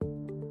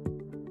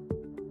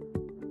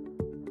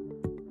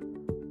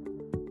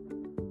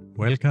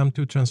Welcome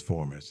to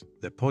Transformers,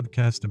 the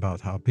podcast about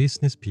how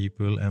business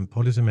people and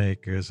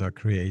policymakers are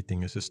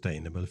creating a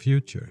sustainable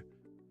future.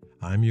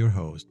 I'm your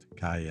host,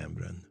 Kai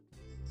Embren.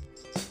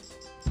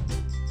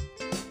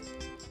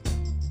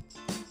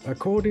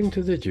 According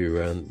to the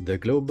UN, the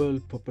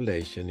global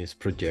population is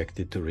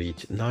projected to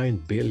reach 9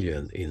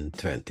 billion in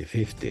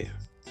 2050.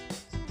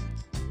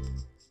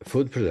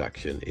 Food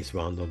production is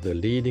one of the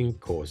leading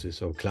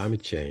causes of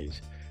climate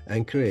change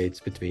and creates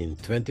between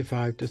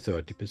 25 to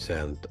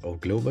 30%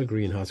 of global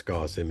greenhouse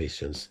gas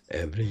emissions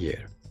every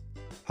year.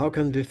 How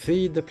can we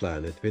feed the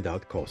planet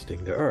without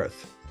costing the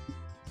Earth?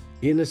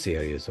 In a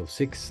series of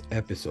 6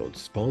 episodes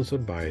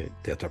sponsored by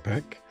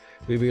Tetra,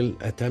 we will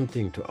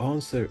attempting to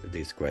answer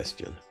this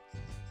question.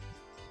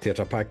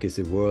 Tetra is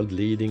a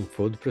world-leading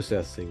food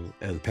processing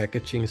and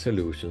packaging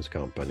solutions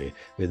company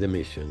with a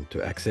mission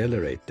to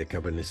accelerate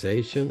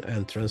decarbonization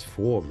and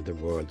transform the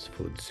world's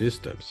food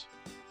systems.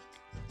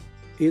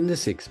 In the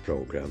 6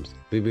 programs,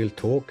 we will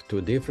talk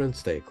to different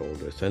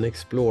stakeholders and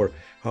explore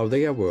how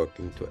they are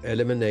working to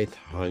eliminate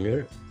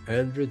hunger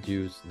and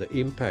reduce the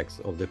impacts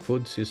of the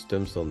food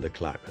systems on the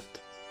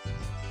climate.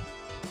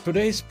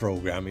 Today's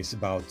program is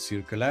about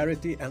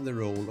circularity and the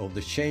role of the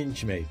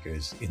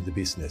changemakers in the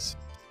business.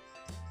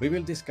 We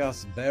will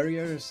discuss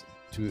barriers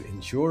to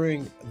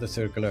ensuring the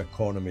circular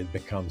economy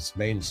becomes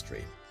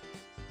mainstream.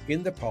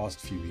 In the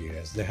past few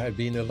years, there have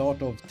been a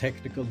lot of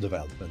technical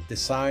development,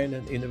 design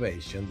and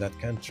innovation that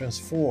can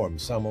transform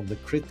some of the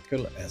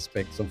critical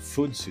aspects of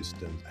food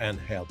systems and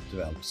help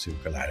develop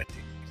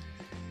circularity.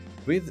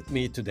 With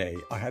me today,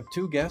 I have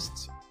 2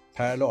 guests,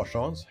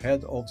 Larshans,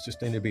 Head of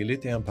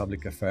Sustainability and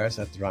Public Affairs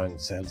at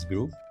Ragn-Sells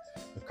Group,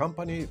 a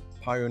company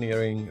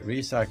pioneering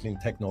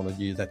recycling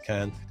technology that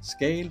can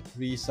scale,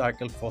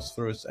 recycle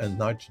phosphorus and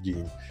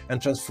nitrogen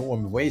and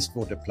transform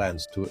wastewater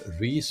plants to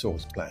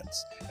resource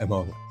plants,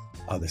 among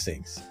other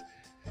things.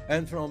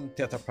 And from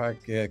Tetra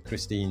Pak,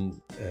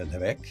 Christine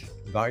Levêque,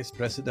 Vice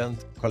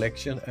President,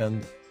 Collection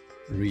and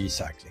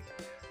Recycling.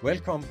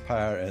 Welcome,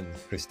 Per and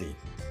Christine.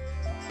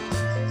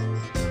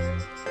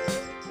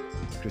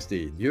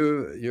 Christine,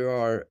 you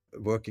are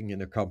working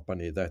in a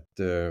company that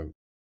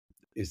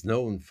is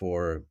known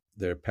for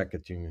their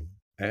packaging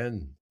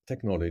and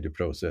technology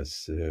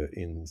process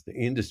in the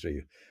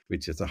industry,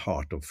 which is the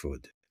heart of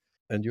food.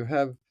 And you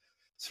have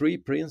 3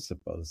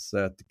 principles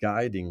that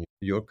guiding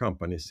your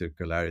company's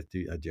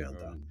circularity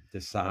agenda.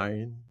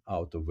 Design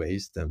out of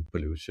waste and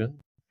pollution,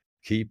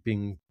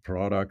 keeping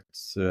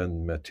products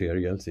and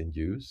materials in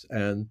use,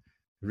 and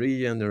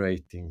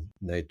regenerating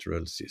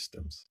natural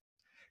systems.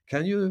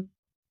 Can you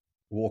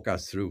walk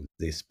us through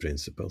these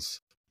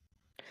principles?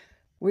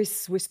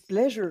 With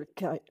pleasure,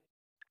 Kai.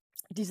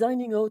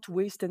 Designing out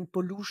waste and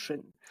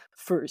pollution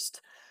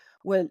first.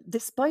 Well,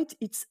 despite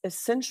its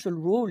essential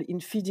role in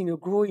feeding a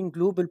growing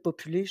global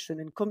population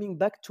and coming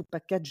back to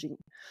packaging,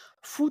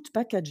 food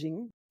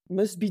packaging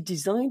must be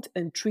designed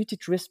and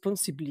treated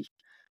responsibly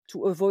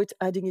to avoid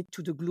adding it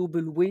to the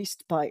global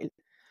waste pile.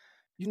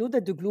 You know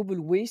that the global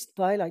waste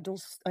pile, I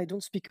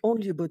don't speak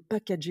only about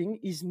packaging,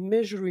 is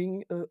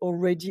measuring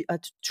already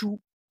at 2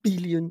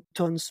 billion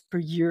tons per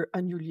year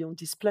annually on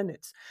this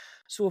planet.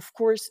 So, of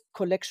course,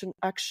 collection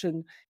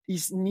action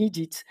is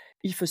needed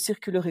if a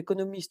circular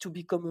economy is to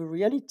become a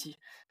reality,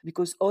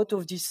 because out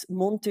of this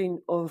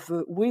mountain of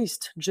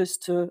waste,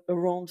 just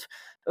around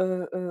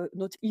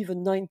not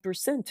even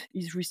 9%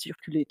 is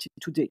recirculated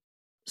today.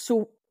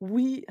 So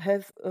we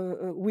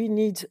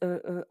need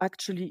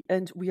actually,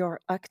 and we are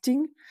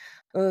acting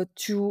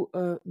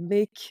to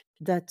make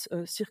that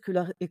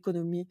circular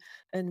economy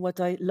and what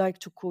I like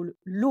to call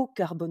low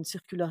carbon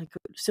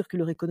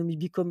circular economy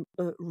become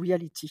a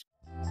reality.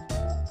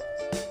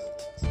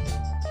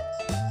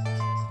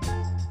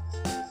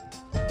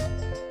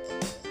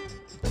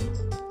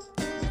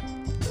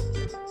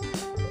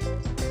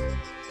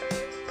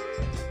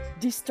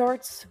 This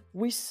starts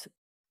with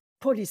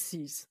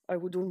policies, I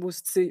would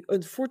almost say,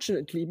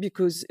 unfortunately,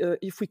 because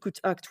if we could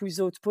act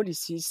without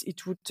policies,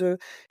 it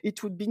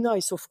would be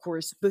nice, of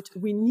course, but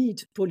we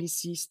need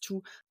policies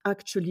to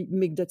actually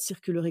make that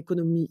circular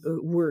economy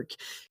work.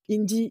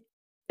 In the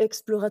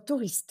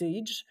exploratory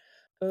stage,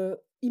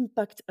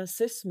 impact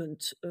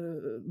assessment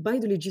by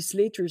the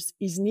legislators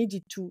is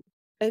needed to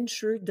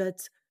ensure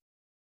that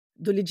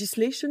the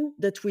legislation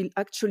that will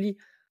actually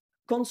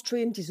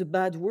constraint is a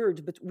bad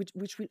word, but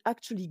which will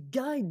actually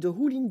guide the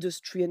whole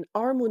industry and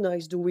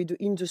harmonize the way the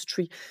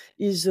industry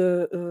is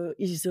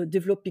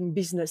developing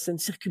business and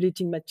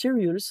circulating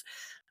materials.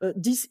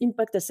 This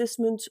impact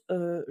assessment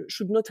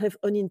should not have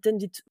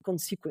unintended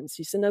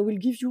consequences. And I will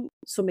give you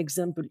some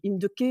example. In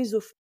the case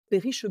of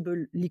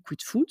perishable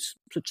liquid foods,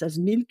 such as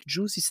milk,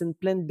 juices, and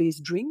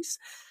plant-based drinks,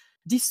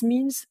 this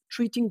means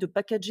treating the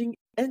packaging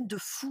and the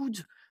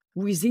food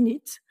within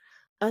it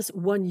as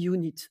one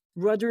unit,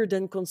 rather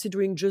than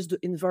considering just the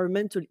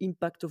environmental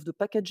impact of the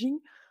packaging,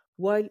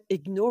 while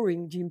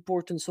ignoring the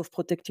importance of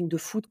protecting the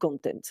food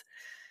content.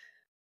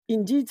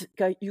 Indeed,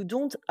 you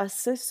don't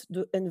assess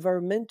the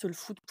environmental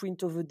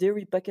footprint of a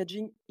dairy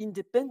packaging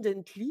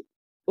independently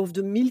of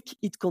the milk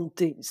it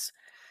contains.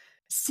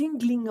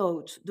 singling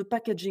out the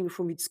packaging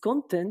from its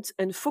content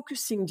and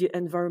focusing the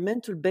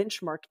environmental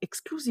benchmark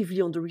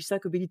exclusively on the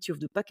recyclability of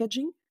the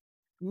packaging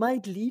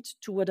might lead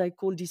to what I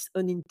call these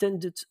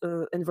unintended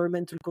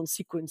environmental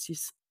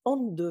consequences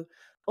on the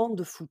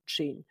food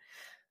chain.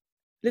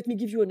 Let me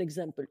give you an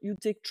example. You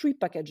take 3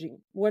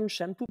 packaging, 1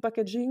 shampoo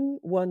packaging,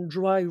 1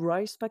 dry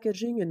rice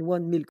packaging, and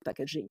 1 milk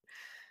packaging.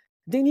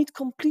 They need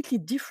completely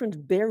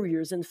different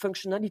barriers and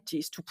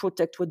functionalities to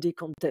protect what they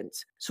contain.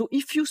 So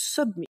if you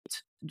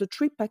submit the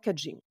 3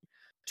 packaging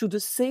to the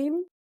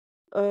same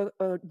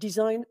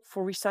design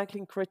for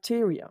recycling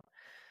criteria,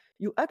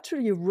 you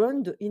actually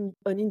run the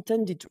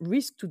unintended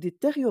risk to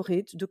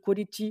deteriorate the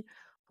quality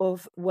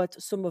of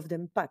what some of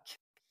them pack.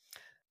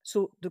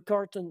 So the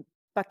carton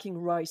packing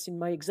rice, in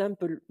my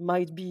example,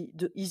 might be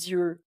the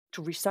easier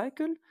to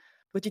recycle,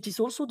 but it is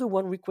also the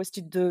one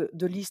requested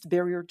the least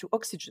barrier to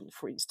oxygen,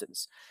 for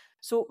instance.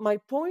 So my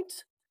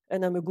point,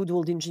 and I'm a good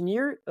old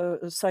engineer,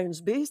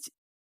 science-based,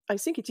 I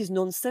think it is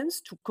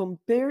nonsense to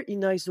compare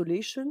in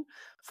isolation,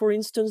 for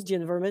instance, the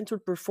environmental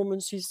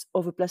performances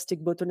of a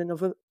plastic bottle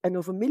and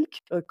of a milk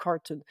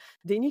carton.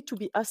 They need to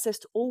be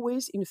assessed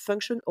always in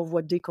function of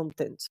what they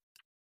contain.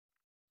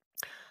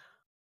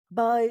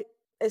 By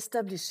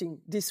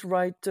establishing these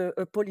right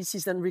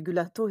policies and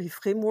regulatory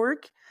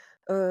framework,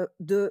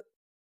 the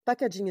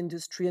packaging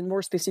industry, and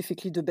more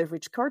specifically the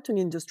beverage carton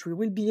industry,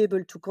 will be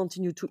able to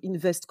continue to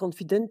invest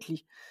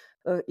confidently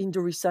in the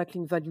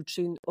recycling value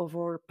chain of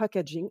our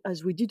packaging,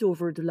 as we did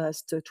over the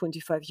last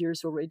 25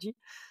 years already,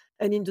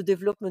 and in the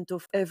development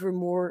of ever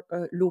more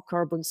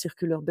low-carbon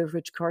circular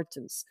beverage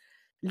cartons.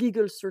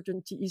 Legal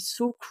certainty is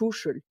so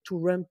crucial to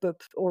ramp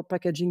up our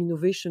packaging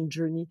innovation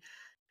journey.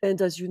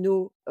 And as you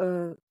know,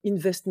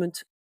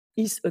 investment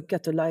is a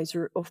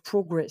catalyzer of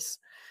progress.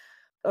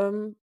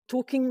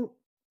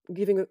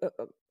 Giving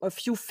a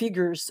few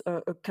figures,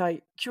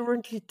 Kai,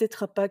 currently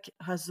Tetra Pak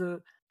has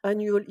an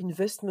annual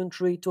investment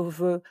rate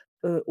of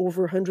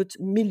over 100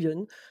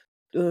 million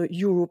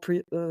euro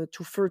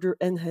to further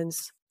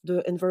enhance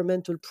the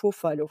environmental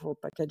profile of our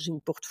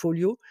packaging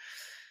portfolio.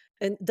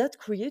 And that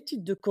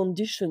created the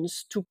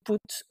conditions to put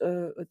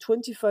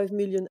 25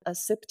 million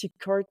aseptic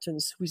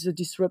cartons with a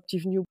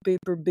disruptive new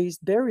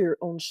paper-based barrier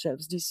on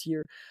shelves this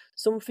year,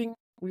 something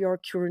we are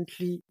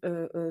currently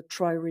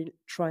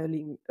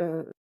trialing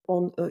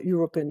on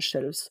European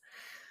shelves.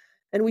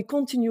 And we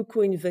continue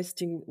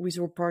co-investing with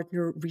our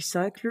partner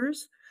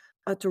recyclers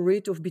at a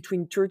rate of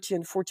between 30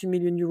 and 40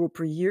 million euro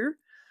per year,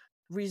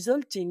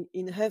 resulting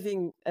in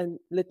having, and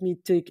let me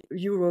take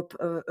Europe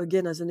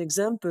again as an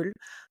example,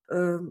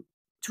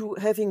 to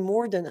having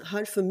more than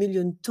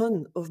 500,000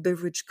 tons of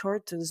beverage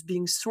cartons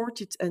being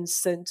sorted and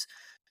sent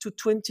to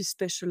 20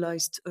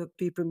 specialized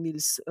paper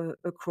mills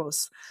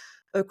across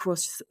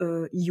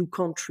EU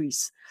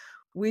countries,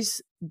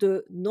 with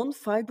the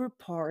non-fiber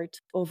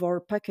part of our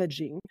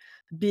packaging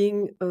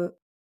being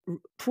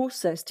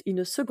processed in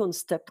a second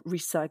step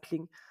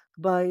recycling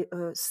by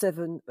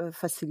 7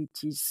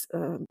 facilities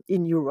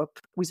in Europe,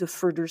 with a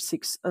further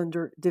 6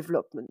 under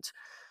development.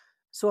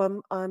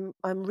 So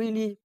I'm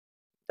really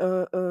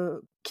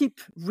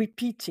keep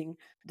repeating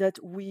that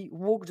we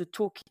walk the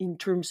talk in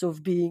terms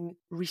of being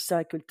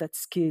recycled at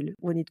scale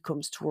when it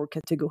comes to our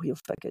category of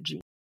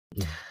packaging.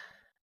 Mm.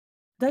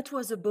 That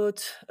was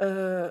about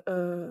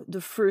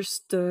the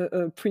first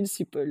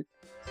principle.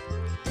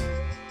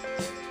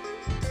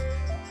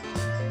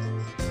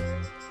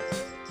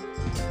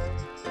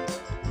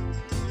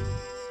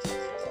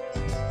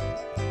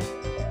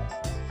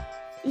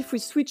 If we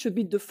switch a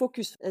bit the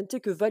focus and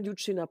take a value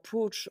chain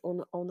approach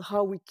on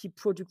how we keep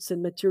products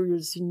and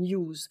materials in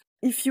use,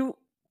 if you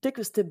take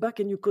a step back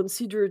and you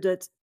consider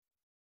that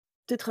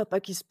Tetra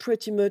Pak has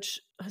pretty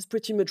much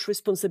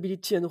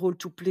responsibility and role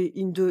to play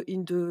in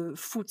the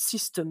food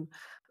system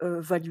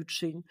value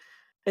chain,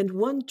 and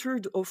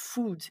 1/3 of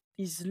food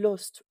is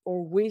lost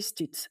or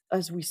wasted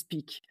as we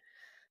speak.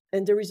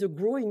 And there is a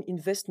growing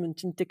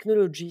investment in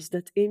technologies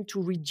that aim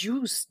to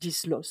reduce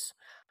this loss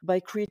by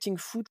creating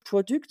food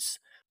products,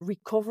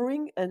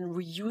 recovering and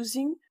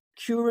reusing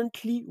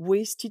currently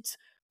wasted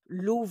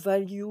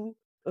low-value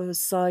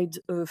side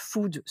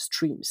food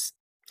streams.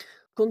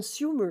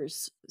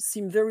 Consumers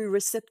seem very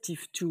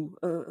receptive to,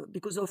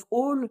 because of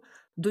all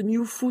the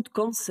new food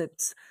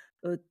concepts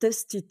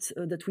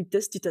that we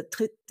tested at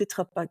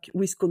Tetra Pak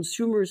with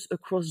consumers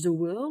across the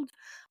world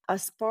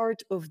as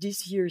part of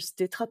this year's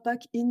Tetra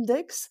Pak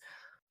Index.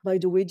 By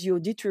the way, the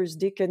auditors,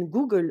 they can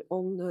Google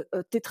on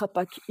Tetra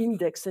Pak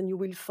Index, and you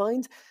will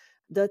find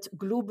that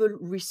global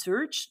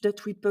research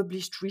that we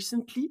published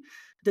recently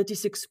that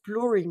is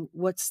exploring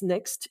what's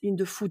next in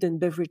the food and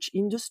beverage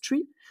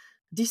industry.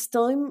 This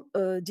time,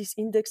 this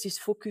index is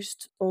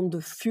focused on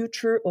the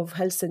future of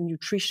health and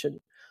nutrition,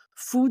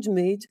 food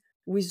made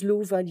with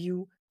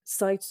low-value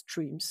side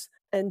streams.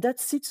 And that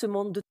sits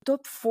among the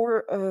top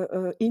 4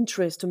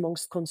 interest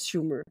amongst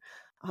consumers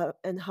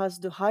and has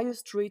the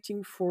highest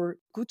rating for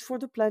good for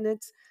the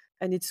planet,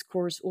 and it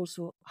scores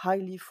also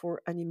highly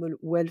for animal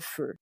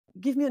welfare.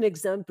 Give me an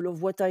example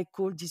of what I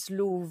call this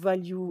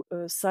low-value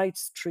side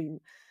stream.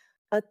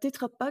 At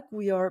Tetra Pak,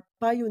 we are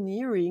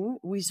pioneering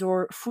with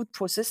our food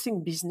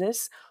processing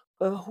business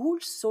a whole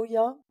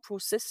soya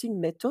processing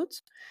method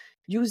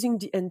using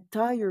the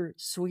entire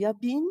soya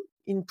bean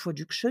in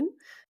production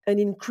and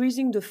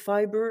increasing the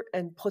fiber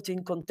and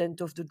protein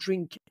content of the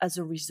drink as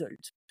a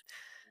result.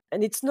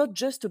 And it's not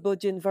just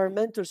about the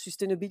environmental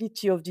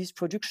sustainability of these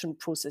production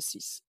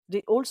processes.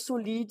 They also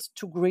lead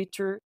to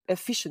greater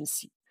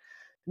efficiency,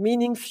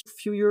 meaning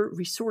fewer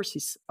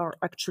resources are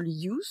actually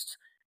used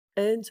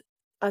and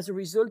as a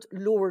result,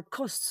 lower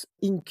costs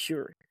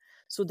incur.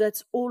 So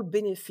that's all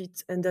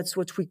benefit, and that's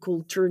what we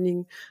call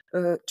turning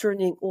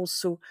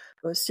also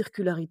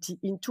circularity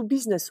into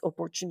business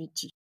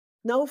opportunity.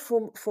 Now,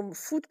 from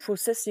food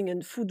processing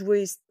and food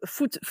waste,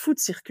 food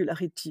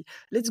circularity,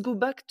 let's go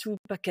back to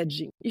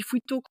packaging. If we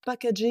talk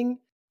packaging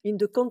in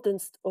the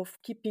context of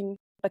keeping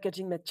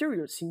packaging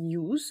materials in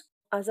use,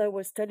 as I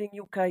was telling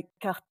you,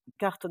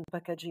 carton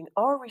packaging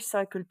are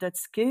recycled at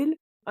scale.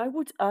 I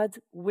would add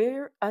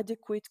where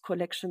adequate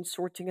collection,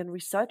 sorting, and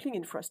recycling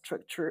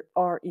infrastructure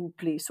are in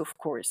place, of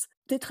course.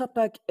 Tetra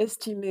Pak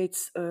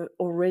estimates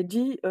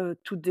already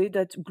today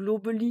that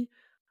globally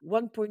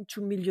 1.2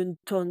 million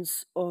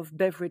tons of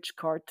beverage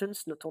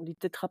cartons, not only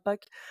Tetra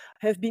Pak,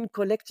 have been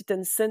collected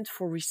and sent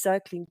for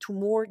recycling to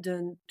more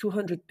than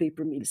 200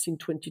 paper mills in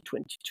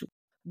 2022.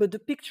 But the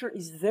picture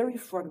is very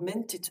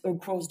fragmented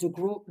across the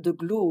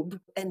globe,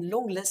 and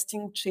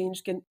long-lasting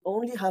change can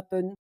only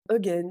happen,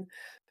 again,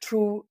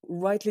 through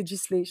right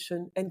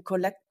legislation and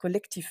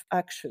collective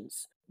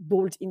actions.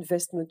 Bold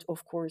investment,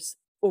 of course,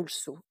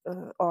 also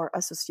are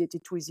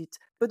associated with it.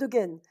 But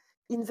again,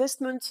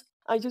 investment,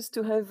 I used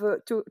to have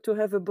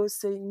a boss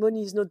saying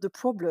money is not the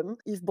problem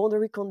if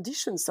boundary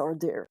conditions are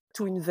there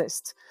to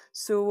invest.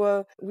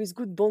 So with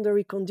good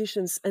boundary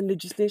conditions, and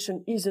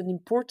legislation is an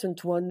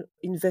important one,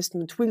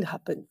 investment will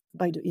happen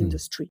by the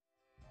industry.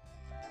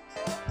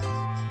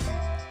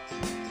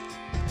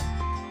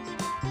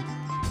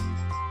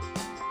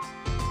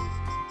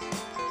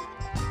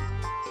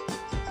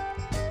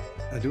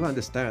 I do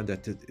understand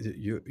that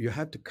you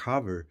have to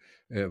cover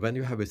when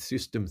you have a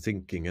system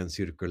thinking and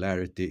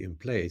circularity in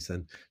place,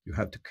 and you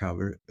have to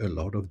cover a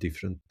lot of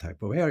different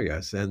type of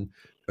areas and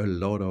a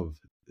lot of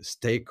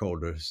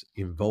stakeholders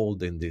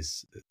involved in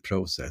these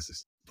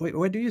processes.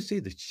 Where do you see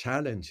the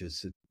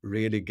challenges to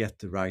really get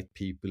the right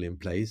people in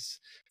place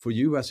for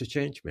you as a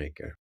change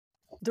maker?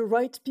 The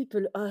right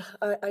people.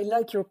 I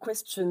like your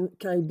question,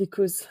 Kai,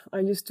 because I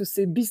used to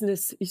say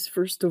business is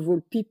first of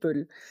all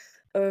people.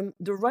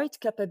 The right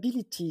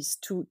capabilities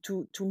to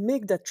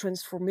make that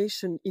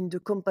transformation in the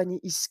company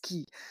is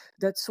key.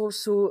 That's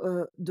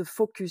also the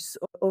focus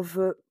of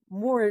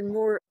more and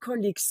more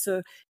colleagues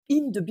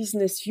in the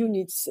business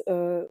units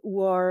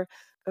who are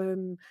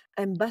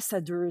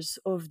ambassadors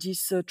of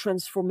this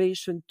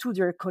transformation to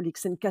their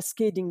colleagues and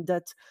cascading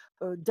that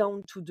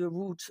down to the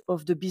root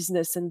of the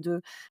business and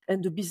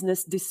the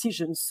business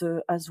decisions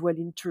as well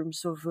in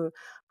terms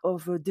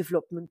of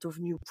development of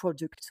new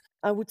products.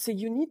 I would say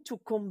you need to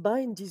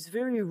combine these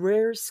very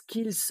rare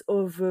skills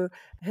of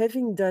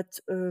having that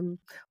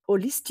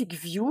holistic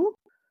view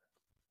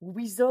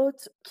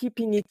without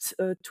keeping it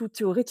too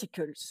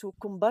theoretical. So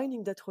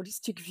combining that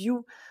holistic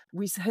view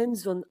with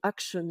hands-on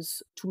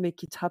actions to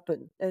make it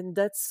happen. And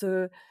that's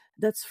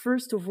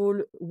first of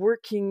all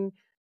working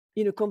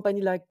in a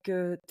company like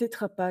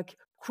Tetra Pak,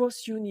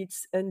 cross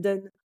units, and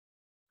then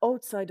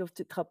outside of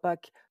Tetra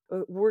Pak,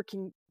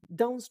 working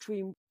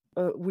downstream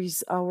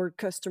with our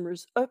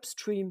customers,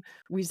 upstream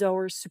with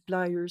our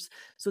suppliers.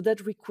 So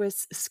that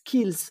requires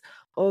skills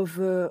of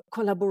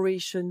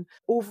collaboration,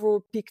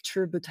 overall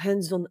picture, but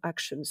hands-on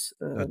actions.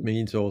 That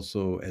means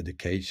also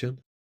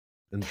education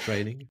and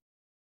training.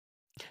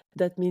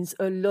 That means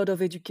a lot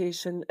of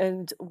education,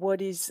 and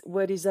what is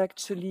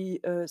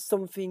actually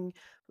something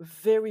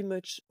very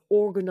much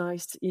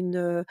organized in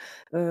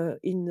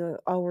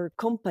our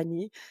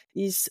company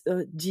is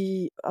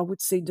I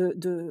would say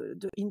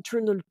the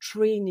internal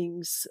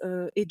trainings,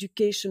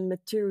 education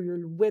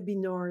material,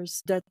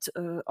 webinars that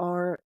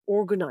are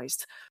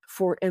organized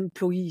for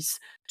employees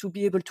to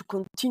be able to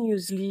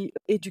continuously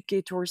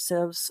educate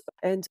ourselves.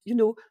 And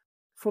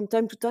from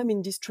time to time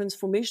in this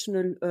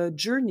transformational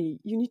journey,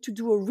 you need to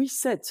do a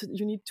reset.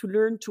 You need to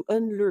learn to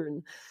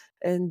unlearn.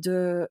 And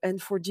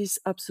for this,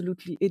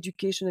 absolutely,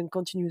 education and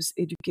continuous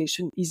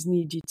education is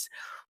needed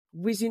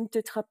within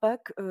Tetra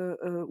Pak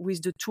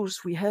with the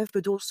tools we have,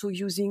 but also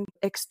using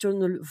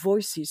external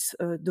voices,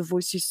 the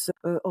voices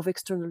of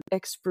external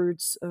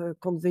experts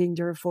conveying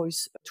their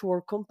voice to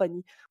our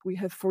company. We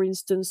have, for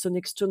instance, an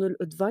external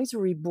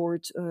advisory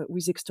board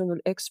with external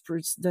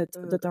experts that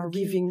are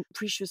giving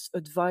precious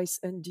advice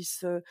and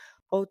this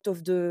out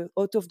of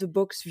the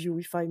box view,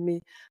 if I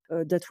may,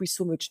 that we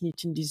so much need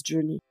in this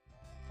journey.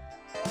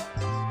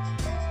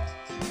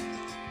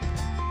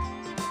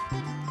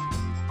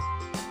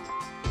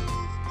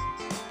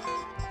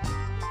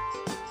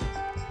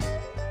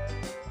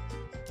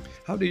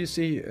 How do you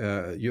see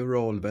your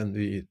role when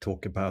we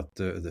talk about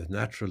the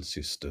natural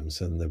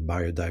systems and the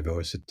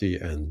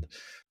biodiversity, and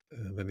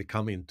when we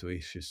come into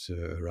issues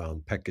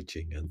around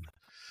packaging? And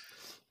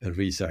and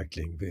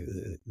recycling.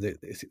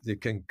 They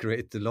can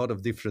create a lot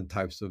of different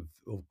types of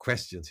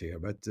questions here,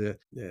 but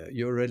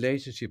your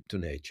relationship to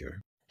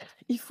nature.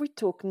 If we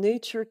talk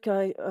nature,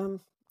 Kai,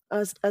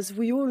 as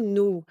we all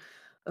know,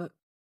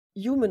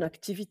 human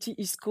activity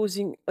is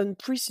causing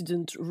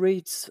unprecedented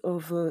rates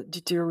of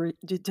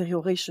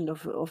deterioration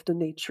of the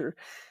nature,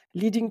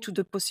 leading to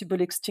the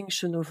possible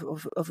extinction of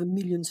 1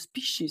 million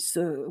species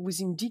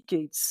within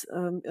decades.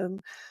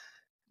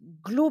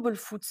 Global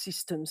food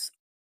systems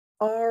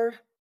are,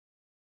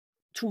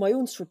 to my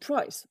own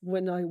surprise,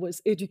 when I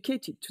was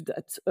educated to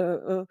that,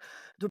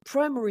 the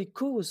primary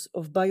cause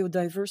of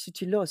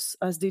biodiversity loss,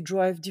 as they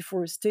drive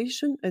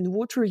deforestation and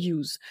water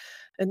use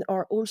and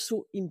are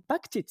also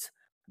impacted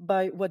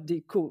by what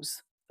they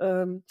cause.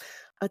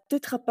 At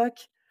Tetra Pak,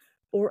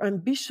 our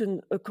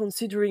ambition,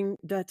 considering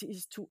that,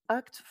 is to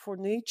act for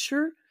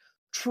nature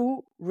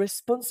through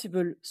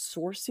responsible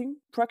sourcing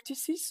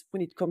practices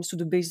when it comes to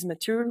the base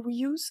material we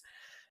use,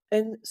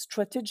 and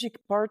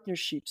strategic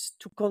partnerships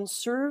to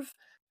conserve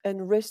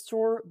and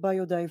restore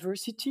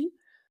biodiversity,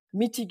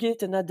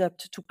 mitigate and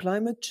adapt to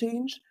climate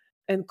change,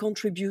 and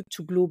contribute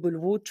to global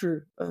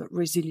water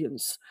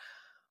resilience.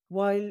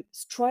 While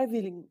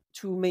striving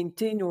to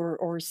maintain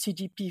our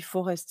CDP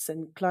forests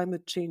and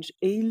climate change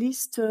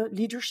A-list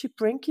leadership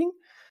ranking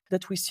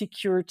that we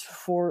secured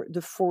for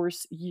the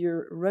 4th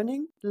year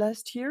running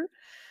last year,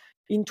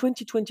 in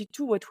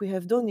 2022, what we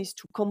have done is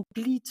to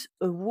complete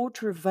a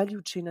water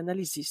value chain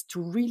analysis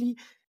to really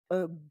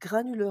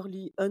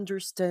granularly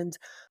understand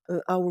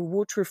our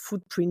water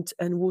footprint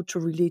and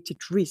water-related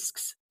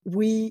risks.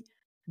 We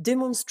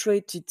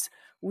demonstrated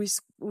with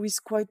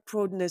quite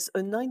proudness a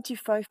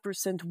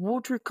 95%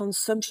 water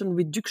consumption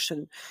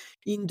reduction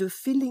in the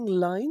filling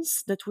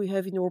lines that we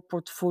have in our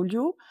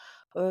portfolio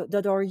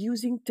that are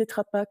using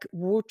Tetra Pak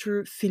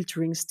water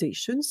filtering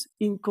stations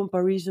in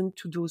comparison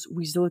to those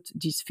without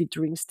this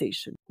filtering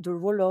station. The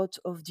rollout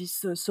of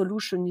this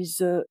solution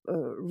is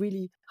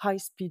really high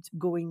speed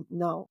going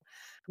now.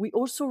 We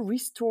also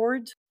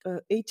restored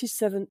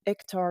 87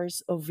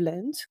 hectares of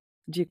land,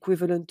 the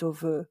equivalent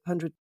of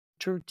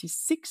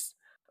 136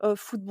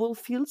 football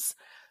fields,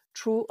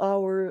 through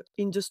our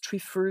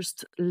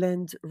industry-first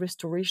land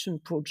restoration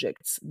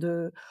projects,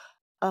 the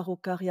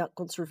Araucaria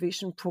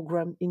Conservation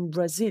Program in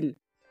Brazil.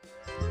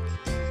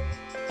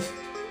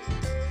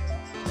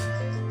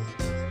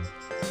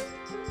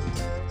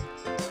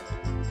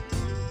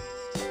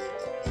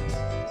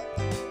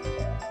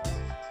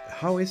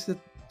 How is it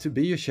to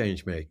be a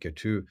change maker,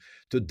 to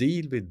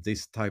deal with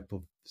this type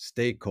of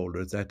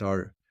stakeholders that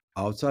are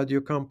outside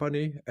your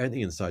company and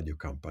inside your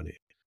company?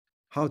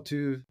 How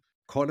to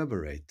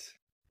collaborate?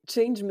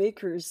 Change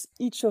makers,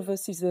 each of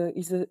us is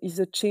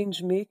a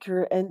change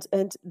maker,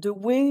 and the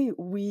way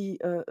we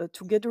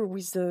together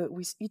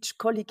with each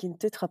colleague in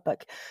Tetra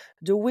Pak,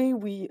 the way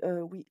we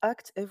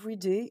act every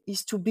day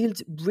is to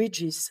build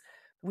bridges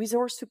with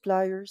our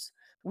suppliers,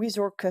 with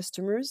our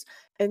customers,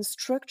 and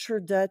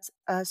structure that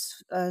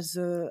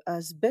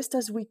as best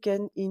as we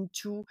can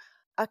into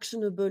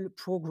actionable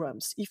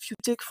programs. If you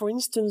take, for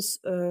instance,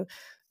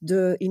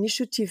 the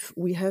initiative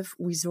we have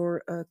with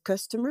our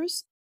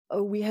customers,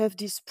 we have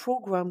this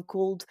program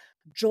called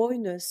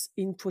Join Us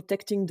in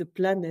Protecting the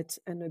Planet.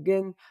 And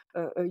again,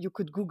 you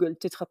could Google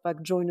Tetra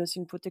Pak Join Us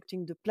in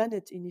Protecting the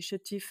Planet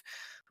initiative,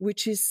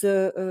 which is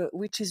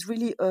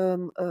really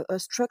a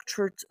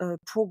structured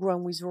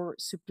program with our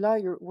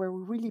supplier, where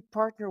we really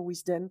partner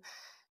with them,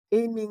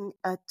 aiming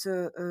at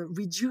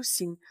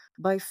reducing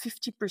by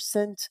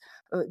 50%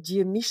 the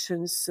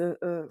emissions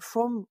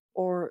from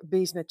our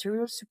base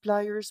material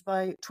suppliers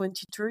by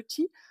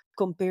 2030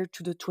 compared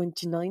to the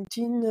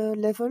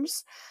 2019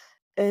 levels,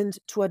 and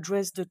to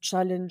address the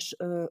challenge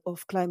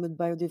of climate,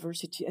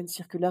 biodiversity, and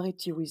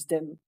circularity with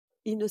them.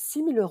 In a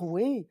similar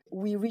way,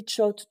 we reach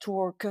out to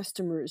our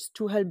customers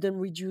to help them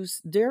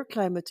reduce their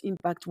climate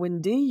impact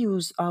when they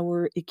use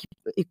our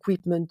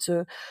equipment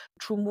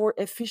through more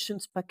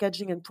efficient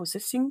packaging and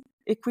processing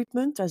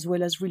equipment, as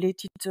well as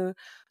related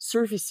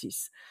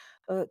services,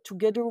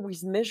 together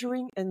with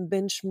measuring and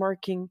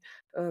benchmarking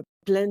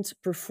plant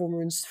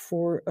performance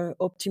for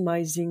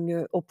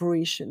optimizing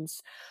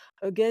operations.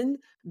 Again,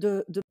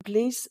 the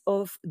place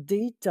of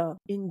data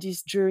in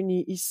this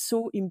journey is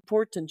so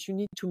important. You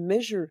need to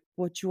measure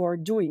what you are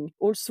doing,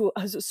 also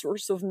as a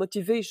source of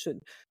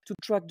motivation to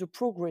track the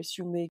progress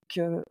you make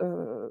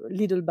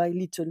little by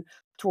little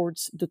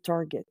towards the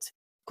target.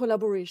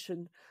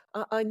 Collaboration.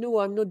 I know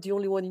I'm not the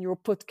only one in your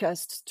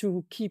podcast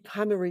to keep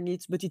hammering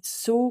it, but it's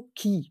so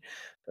key.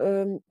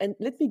 And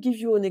let me give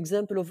you an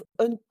example of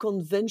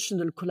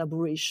unconventional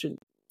collaboration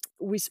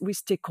with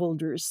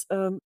stakeholders.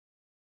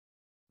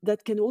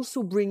 That can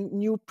also bring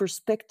new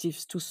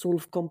perspectives to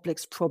solve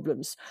complex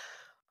problems.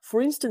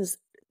 For instance,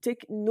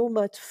 take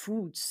Nomad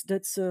Foods,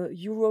 that's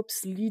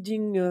Europe's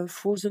leading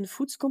frozen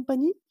foods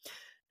company.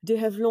 They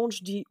have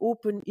launched the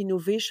Open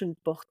Innovation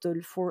Portal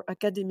for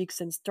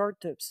academics and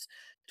startups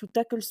to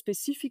tackle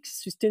specific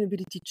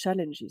sustainability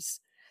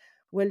challenges.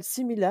 Well,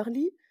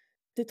 similarly,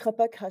 Tetra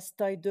Pak has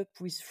tied up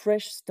with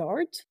Fresh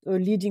Start, a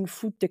leading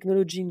food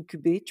technology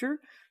incubator,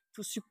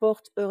 to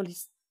support early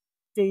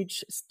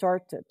stage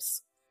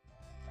startups.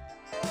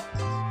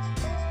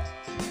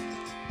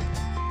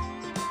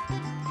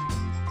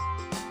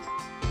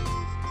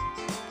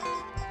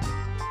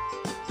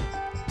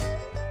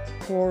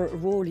 Our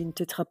role in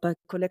Tetra Pak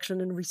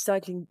collection and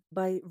recycling,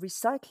 by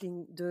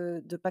recycling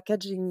the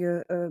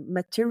packaging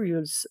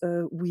materials,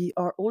 we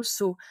are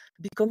also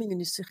becoming in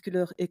a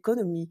circular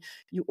economy.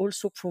 You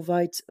also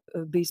provide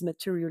base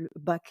material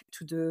back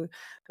to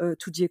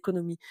the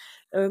economy.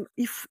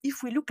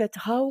 If we look at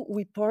how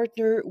we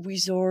partner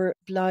with our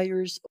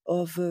suppliers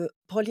of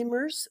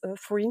polymers,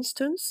 for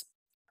instance,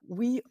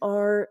 we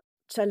are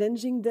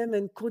challenging them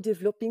and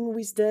co-developing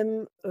with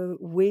them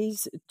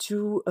ways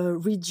to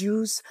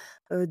reduce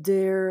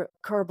their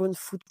carbon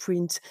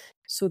footprint.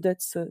 So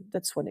that's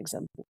one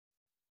example.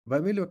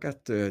 When we look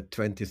at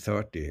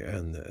 2030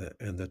 and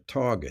the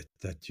target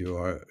that you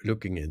are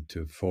looking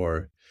into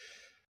for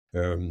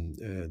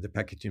the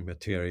packaging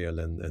material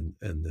and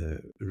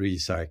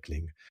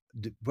recycling,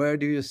 where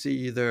do you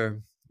see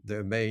the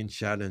main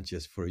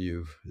challenges for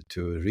you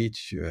to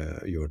reach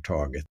your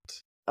target?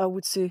 I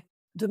would say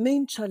the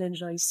main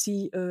challenge I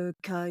see,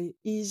 Kai,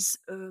 is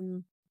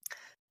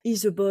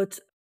about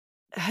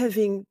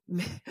having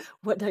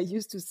what I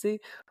used to say,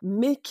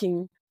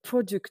 making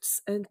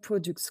products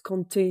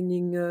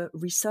containing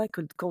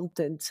recycled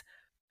content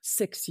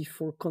sexy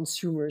for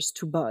consumers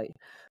to buy.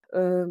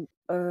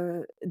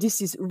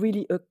 This is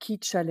really a key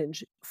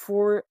challenge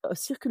for a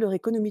circular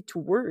economy to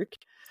work.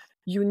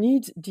 You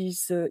need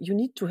this. You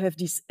need to have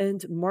this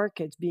end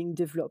market being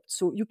developed.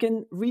 So you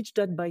can reach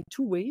that by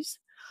two ways,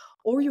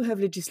 or you have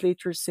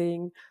legislators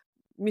saying,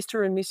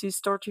 Mr. and Mrs.,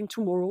 starting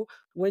tomorrow,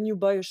 when you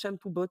buy a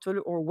shampoo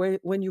bottle or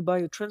when you buy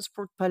a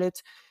transport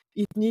pallet,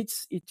 it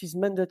is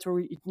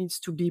mandatory, it needs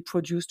to be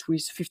produced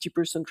with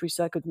 50%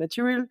 recycled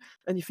material.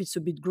 And if it's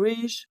a bit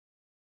grayish,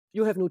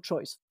 you have no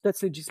choice.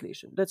 That's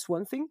legislation. That's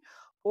one thing.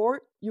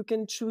 Or you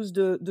can choose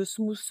the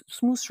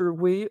smoother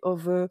way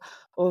of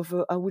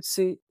I would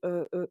say,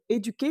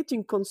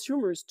 educating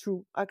consumers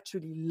to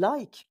actually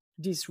like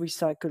this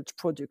recycled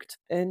product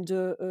and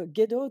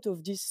get out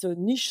of this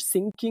niche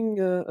thinking.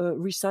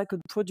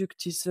 Recycled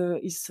product is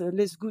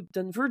less good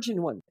than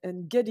virgin one,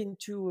 and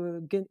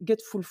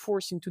get full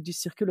force into this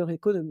circular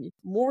economy.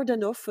 More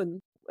than often,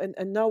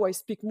 and now I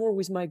speak more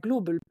with my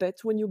global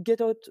pet, when you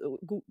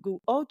go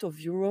out of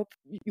Europe,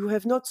 you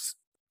have not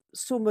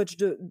so much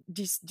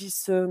this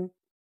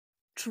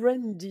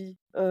trendy,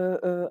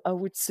 I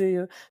would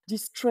say,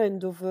 this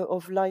trend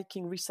of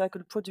liking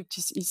recycled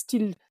products is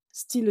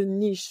still a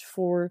niche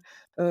for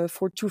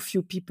too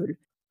few people.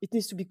 It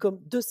needs to become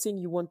the thing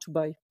you want to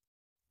buy.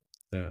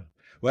 Yeah.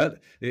 Well,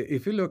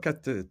 if you look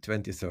at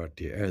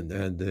 2030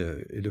 and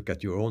you look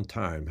at your own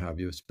time, have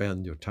you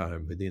spent your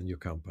time within your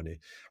company?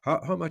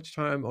 How much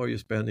time are you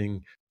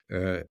spending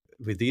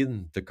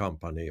within the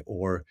company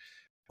or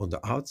on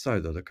the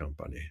outside of the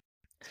company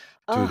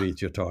to Ah,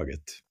 reach your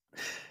target?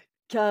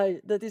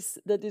 Kai, that is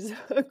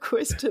a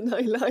question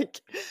I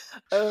like.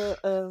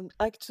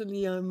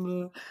 Actually,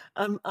 I'm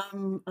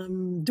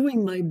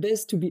doing my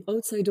best to be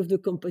outside of the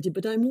company,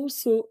 but I'm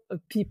also a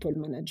people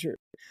manager,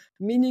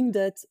 meaning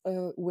that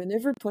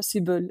whenever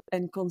possible,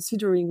 and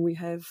considering we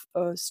have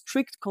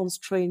strict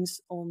constraints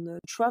on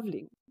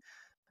traveling,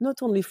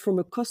 not only from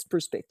a cost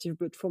perspective,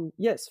 but from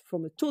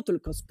a total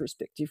cost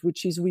perspective,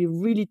 which is we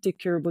really take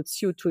care about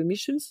CO2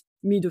 emissions,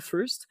 me the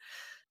first.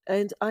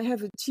 And I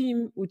have a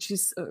team which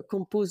is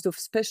composed of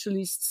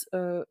specialists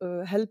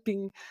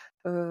helping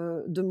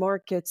the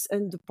markets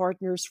and the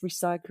partners,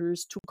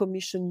 recyclers, to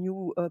commission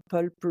new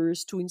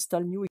pulpers, to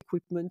install new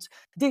equipment.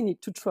 They need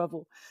to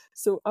travel.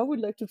 So I would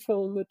like to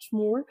travel much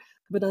more,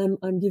 but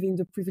I'm giving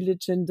the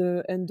privilege and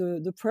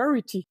the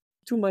priority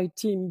to my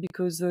team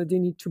because they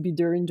need to be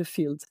there in the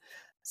field.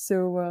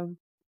 So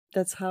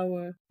that's how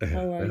I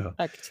Yeah.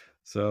 act.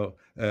 So,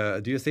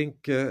 do you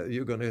think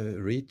you're going to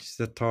reach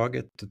the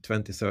target to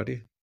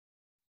 2030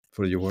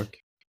 for your work?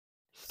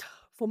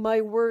 For my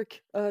work,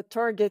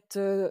 target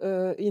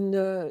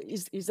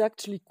is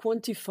actually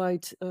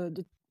quantified.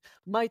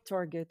 My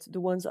target, the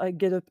ones I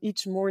get up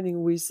each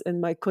morning with, and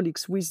my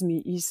colleagues with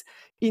me, is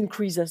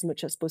increase as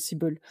much as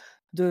possible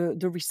the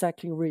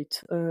recycling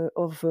rate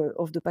of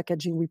the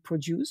packaging we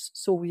produce.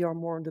 So we are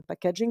more on the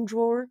packaging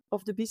drawer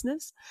of the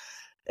business.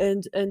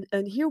 And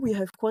here we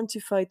have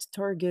quantified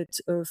target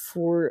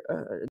for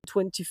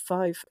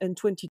 25 and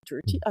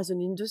 2030 as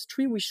an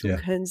industry. We shook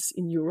Yeah. hands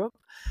in Europe.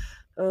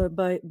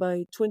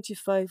 By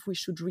 25, we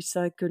should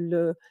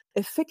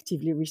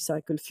effectively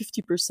recycle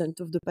 50%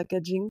 of the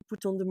packaging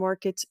put on the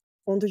market,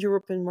 on the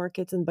European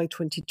market, and by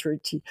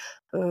 2030,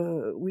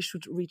 we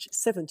should reach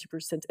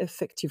 70%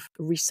 effective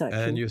And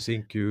recycling. you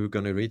think you're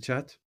going to reach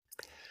that?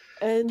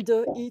 And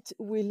it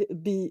will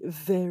be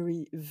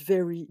very,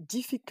 very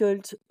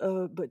difficult,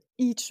 but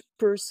each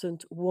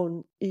percent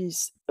one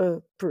is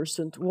a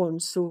percent one.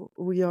 So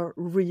we are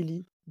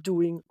really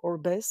doing our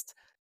best.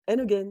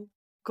 And again,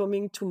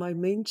 coming to my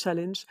main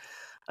challenge,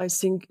 I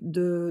think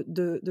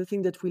the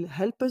thing that will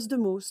help us the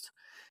most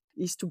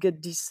is to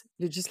get this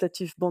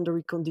legislative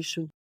boundary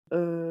condition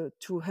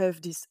to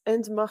have this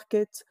end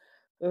market,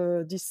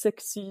 this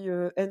sexy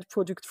end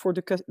product for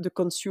the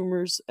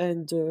consumers,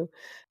 and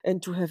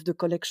to have the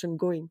collection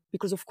going.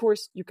 Because of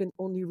course you can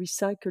only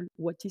recycle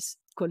what is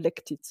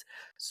collected.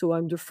 So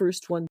I'm the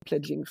first one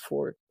pledging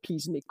for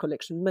please make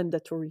collection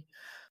mandatory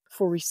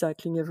for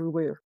recycling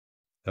everywhere.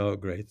 Oh,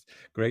 great,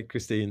 great,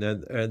 Christine,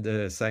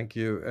 and thank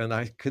you. And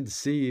I could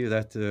see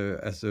that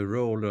as a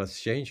role as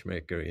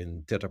changemaker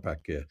in Tetra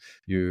Pak,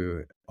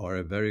 you are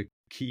a very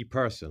key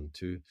person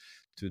to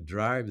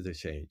drive the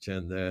change.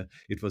 And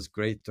it was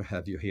great to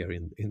have you here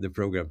in the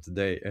program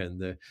today.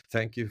 And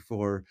thank you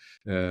for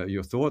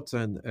your thoughts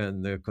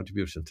and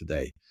contribution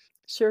today.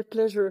 Shared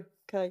pleasure,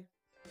 Kai.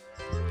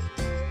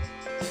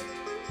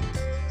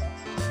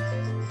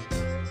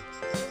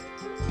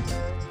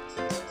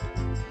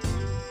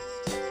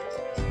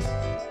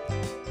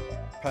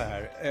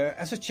 Per,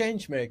 as a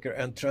change maker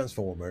and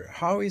transformer,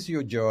 how is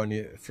your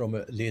journey from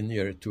a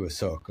linear to a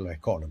circular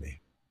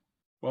economy?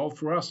 Well,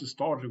 for us, it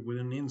started with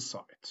an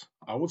insight,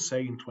 I would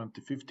say in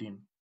 2015.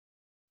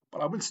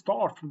 But I will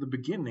start from the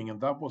beginning, and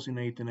that was in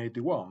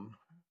 1881,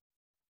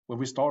 when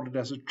we started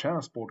as a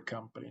transport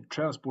company,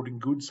 transporting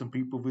goods and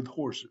people with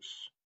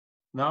horses.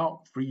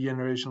 Now, 3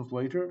 generations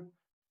later,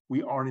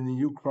 we are in a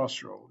new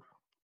crossroad.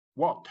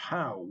 What,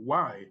 how,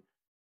 why,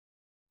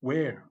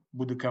 where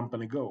would the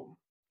company go?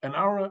 And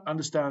our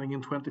understanding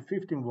in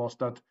 2015 was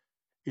that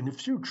in the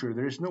future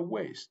there is no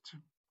waste.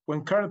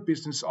 When current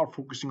businesses are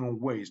focusing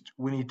on waste,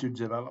 we need to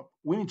develop.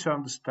 We need to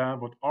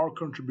understand what our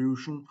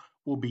contribution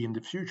will be in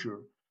the future,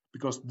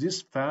 because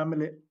this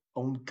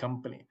family-owned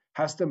company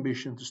has the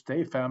ambition to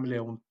stay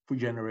family-owned for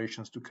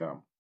generations to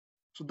come.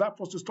 So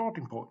that was the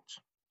starting point.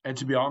 And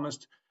to be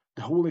honest,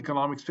 the whole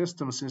economic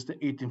system since the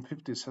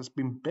 1850s has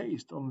been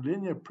based on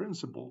linear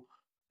principle,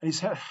 and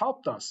it's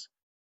helped us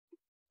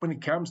when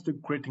it comes to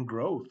creating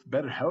growth,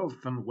 better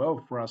health and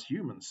wealth for us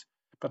humans.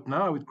 But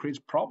now it creates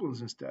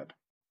problems instead,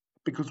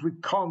 because we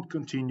can't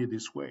continue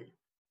this way,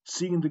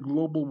 seeing the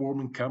global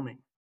warming coming.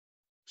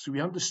 So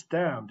we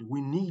understand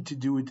we need to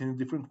do it in a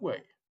different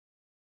way.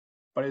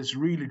 But it's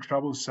really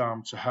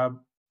troublesome to have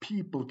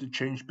people to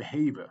change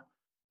behavior,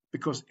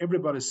 because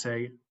everybody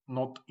say,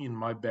 not in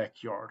my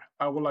backyard.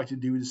 I would like to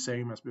do the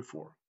same as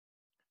before.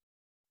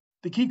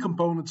 The key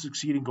component to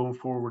succeeding going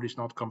forward is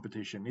not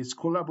competition, it's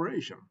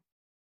collaboration.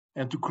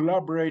 And to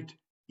collaborate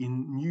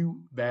in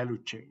new value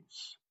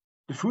chains.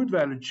 The food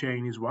value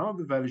chain is one of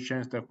the value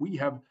chains that we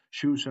have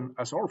chosen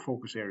as our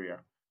focus area,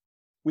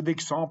 with the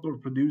example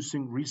of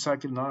producing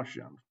recycled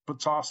nitrogen,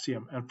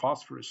 potassium, and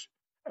phosphorus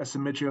as a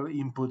material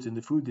input in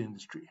the food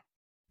industry.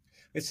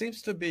 It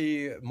seems to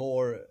be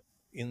more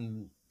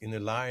in a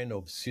line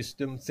of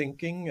system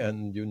thinking,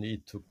 and you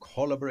need to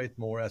collaborate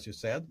more, as you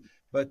said.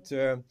 But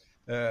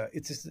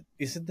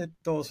isn't it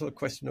also a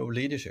question of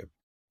leadership?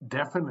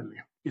 Definitely.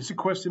 It's a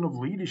question of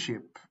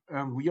leadership,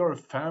 and we are a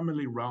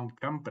family-run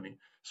company.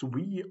 So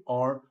we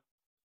are,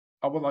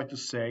 I would like to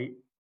say,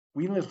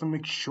 we need to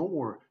make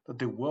sure that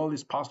the world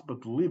is possible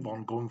to live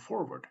on going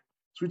forward.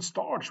 So it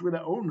starts with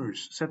the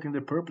owners setting the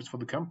purpose for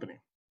the company.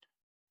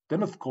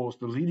 Then, of course,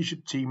 the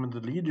leadership team and the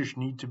leaders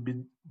need to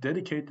be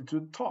dedicated to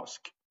the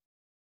task.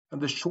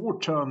 And the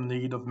short-term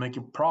need of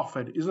making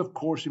profit is, of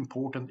course,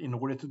 important in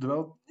order to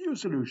develop new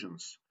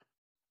solutions.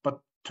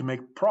 But to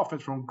make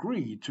profit from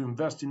greed, to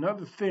invest in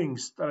other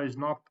things that is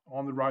not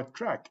on the right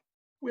track,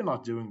 we're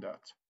not doing that.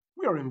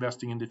 We are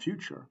investing in the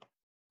future.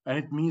 And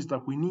it means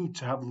that we need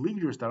to have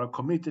leaders that are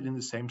committed in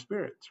the same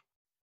spirit.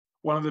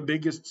 One of the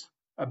biggest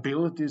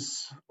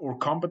abilities or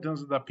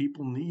competences that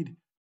people need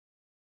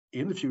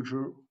in the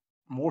future,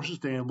 more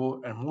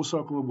sustainable and more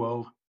circular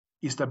world,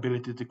 is the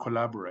ability to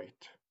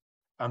collaborate.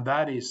 And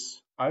that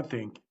is, I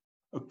think,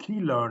 a key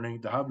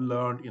learning that I've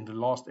learned in the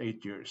last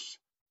 8 years.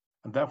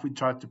 And that we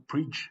try to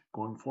preach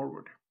going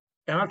forward.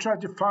 And I try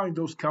to find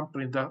those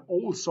companies that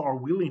also are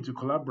willing to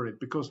collaborate,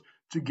 because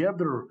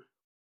together,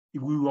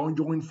 if we want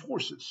to join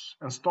forces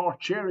and start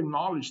sharing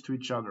knowledge to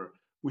each other,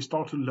 we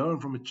start to learn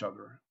from each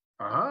other.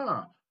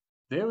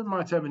 There we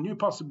might have a new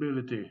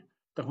possibility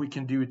that we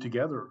can do it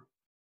together.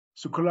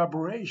 So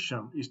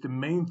collaboration is the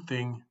main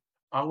thing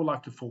I would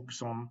like to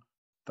focus on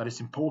that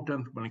is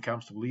important when it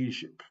comes to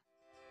leadership.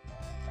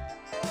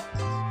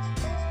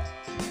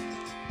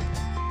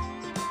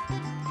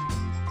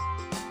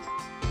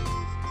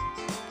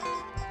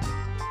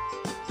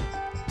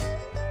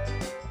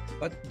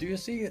 But do you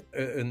see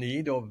a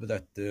need of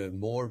that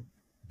more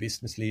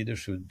business leaders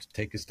should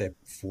take a step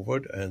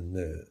forward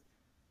and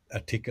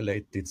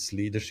articulate its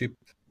leadership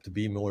to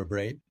be more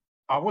brave?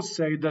 I would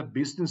say that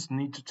business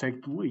needs to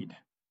take the lead.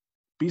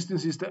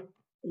 Business is the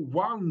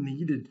one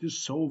needed to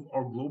solve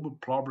our global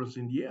problems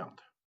in the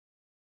end.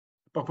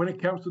 But when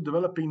it comes to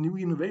developing new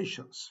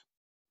innovations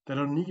that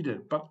are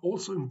needed, but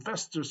also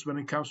investors when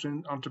it comes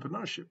to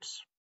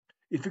entrepreneurships,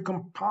 if you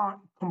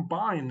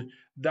combine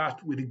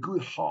that with a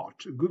good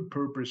heart, a good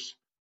purpose,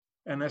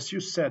 and as you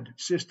said,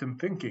 system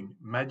thinking,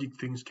 magic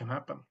things can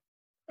happen.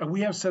 And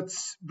we have set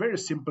very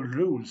simple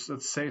rules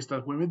that says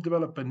that when we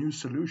develop a new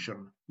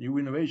solution, new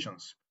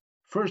innovations,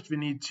 First, we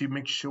need to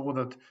make sure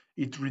that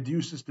it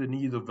reduces the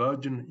need of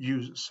virgin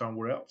use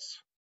somewhere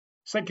else.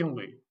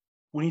 Secondly,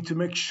 we need to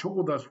make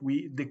sure that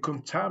we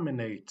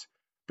decontaminate,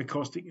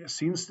 because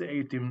since the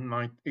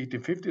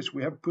 1850s,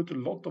 we have put a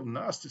lot of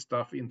nasty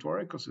stuff into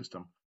our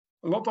ecosystem.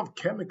 A lot of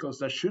chemicals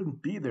that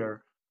shouldn't be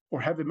there,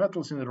 or heavy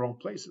metals in the wrong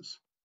places.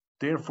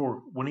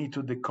 Therefore, we need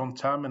to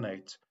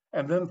decontaminate.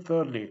 And then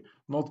thirdly,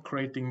 not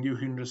creating new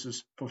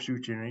hindrances for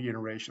future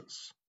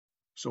generations.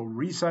 So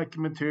recycle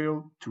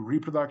material to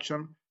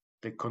reproduction,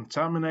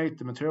 decontaminate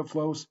the material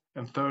flows,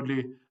 and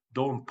thirdly,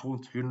 don't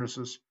put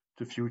hindrances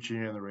to future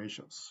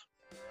generations.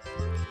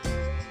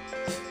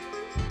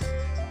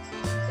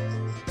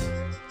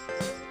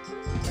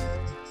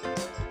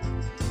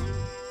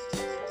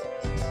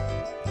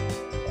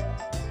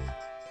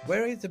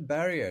 Where are the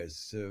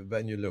barriers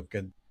when you look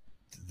at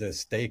the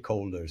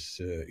stakeholders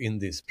in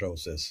this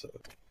process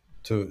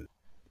to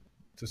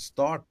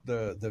start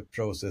the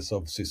process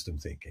of system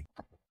thinking?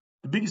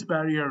 The biggest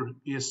barrier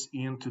is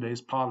in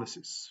today's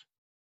policies.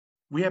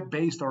 We have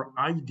based our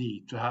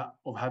idea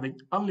of having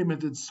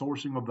unlimited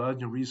sourcing of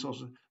virgin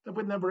resources that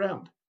would never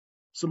end.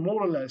 So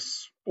more or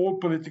less, all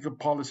political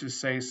policies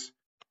says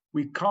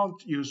we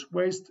can't use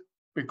waste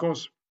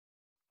because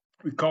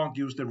we can't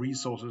use the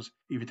resources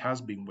if it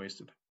has been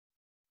wasted.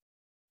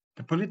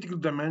 The political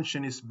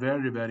dimension is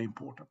very, very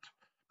important.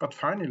 But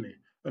finally,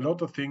 a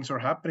lot of things are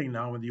happening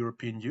now in the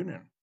European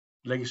Union.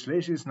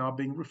 Legislation is now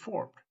being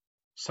reformed.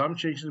 Some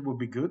changes will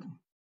be good,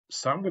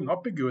 some will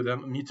not be good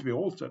and need to be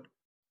altered.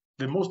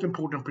 The most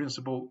important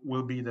principle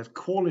will be that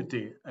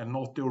quality and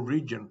not the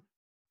origin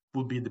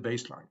will be the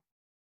baseline.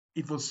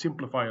 It will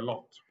simplify a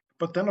lot.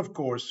 But then, of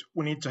course,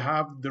 we need to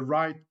have the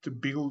right to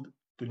build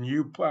the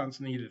new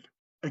plants needed.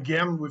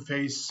 Again, we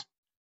face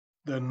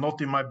the not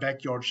in my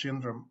backyard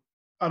syndrome.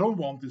 I don't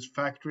want this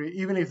factory,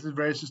 even if it's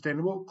very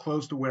sustainable,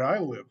 close to where I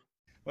live.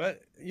 Well,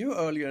 you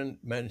earlier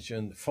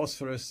mentioned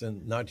phosphorus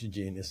and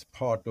nitrogen as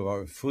part of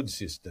our food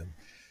system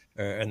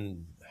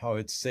and how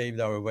it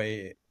saved our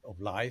way of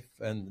life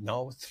and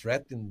now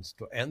threatens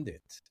to end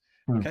it.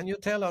 Can you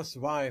tell us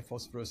why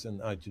phosphorus and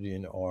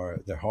nitrogen are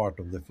the heart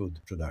of the food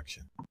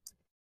production?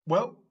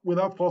 Well,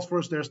 without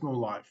phosphorus, there's no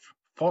life.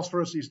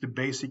 Phosphorus is the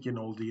basic in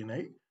all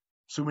DNA,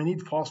 so we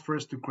need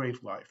phosphorus to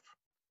create life.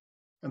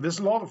 And there's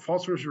a lot of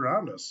phosphorus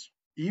around us,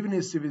 even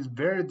if it's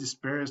very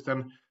dispersed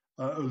and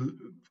a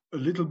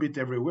little bit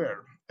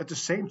everywhere. At the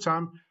same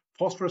time,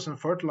 phosphorus and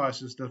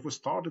fertilizers that were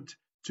started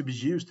to be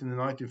used in the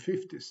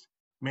 1950s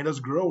made us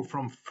grow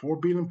from 4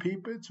 billion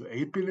people to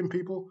 8 billion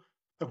people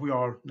that we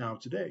are now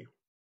today.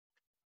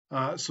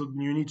 So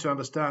you need to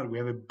understand we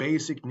have a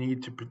basic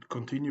need to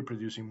continue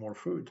producing more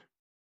food.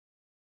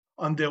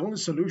 And the only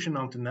solution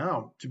until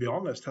now, to be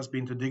honest, has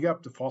been to dig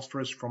up the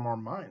phosphorus from our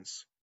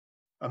mines.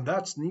 And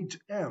that's need to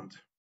end.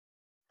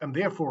 And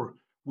therefore,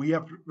 we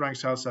at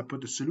Ragn-Sells have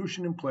put a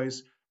solution in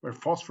place where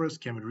phosphorus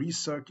can be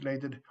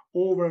recirculated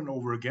over and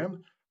over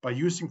again by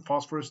using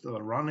phosphorus that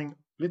are running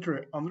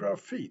literally under our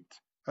feet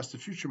as the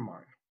future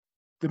mine.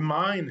 The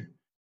mine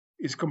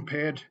is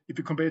if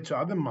you compare it to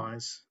other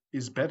mines,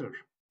 is better.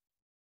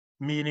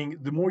 Meaning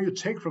the more you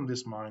take from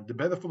this mine, the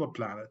better for the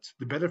planet,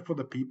 the better for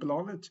the people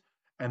on it,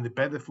 and the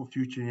better for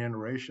future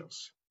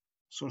generations.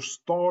 So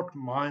start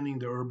mining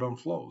the urban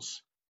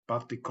flows,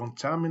 but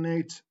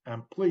decontaminate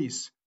and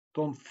please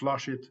don't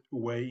flush it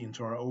away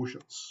into our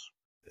oceans.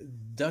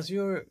 Does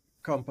your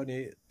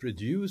company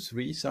produce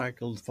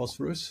recycled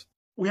phosphorus?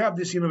 We have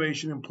this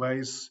innovation in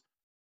place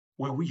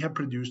where we have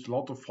produced a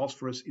lot of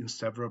phosphorus in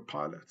several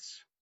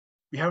pilots.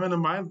 We have an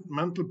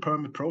environmental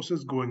permit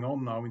process going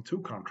on now in 2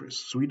 countries,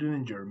 Sweden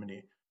and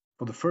Germany,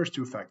 for the first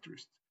 2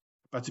 factories.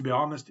 But to be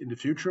honest, in the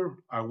future,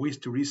 I wish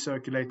to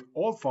recirculate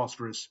all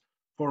phosphorus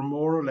for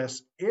more or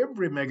less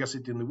every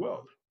megacity in the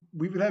world.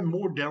 We will have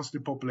more densely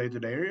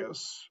populated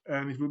areas,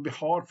 and it will be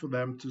hard for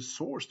them to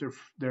source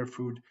their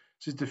food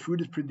since the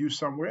food is produced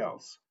somewhere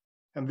else.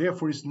 And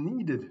therefore it's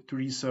needed to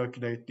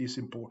recirculate these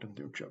important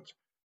nutrients,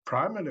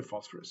 primarily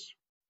phosphorus.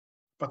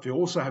 But we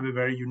also have a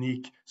very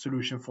unique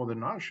solution for the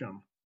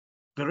nitrogen.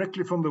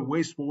 Directly from the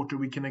wastewater,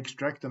 we can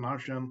extract the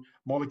nitrogen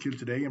molecule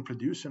today and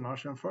produce a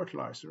nitrogen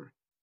fertilizer.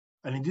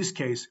 And in this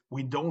case,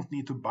 we don't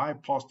need to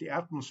bypass the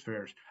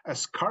atmosphere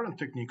as current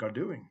techniques are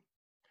doing.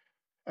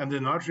 And the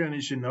nitrogen,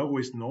 as you know,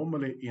 is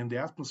normally in the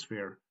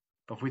atmosphere,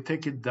 but we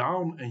take it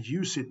down and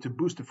use it to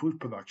boost the food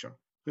production.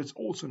 That's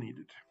also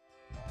needed.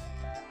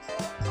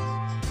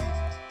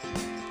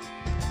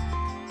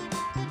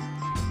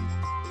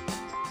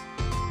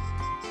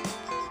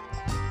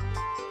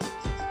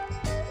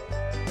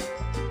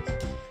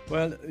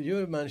 Well,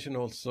 you mentioned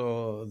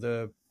also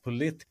the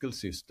political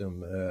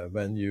system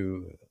when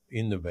you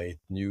innovate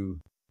new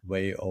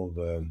way of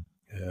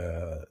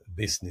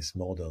business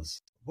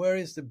models. Where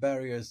is the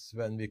barriers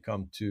when we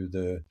come to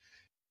the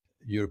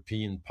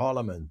European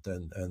Parliament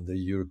and the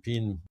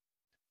European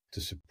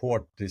to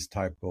support this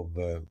type of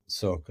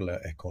circular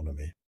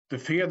economy? The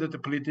fear that the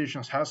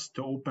politicians has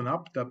to open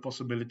up that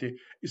possibility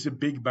is a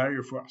big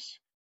barrier for us.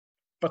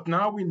 But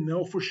now we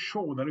know for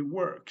sure that it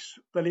works,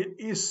 that it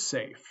is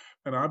safe.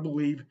 And I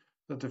believe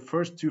that the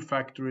first 2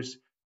 factories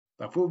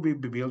that will be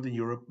built in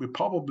Europe will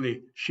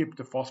probably ship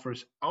the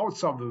phosphorus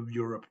outside of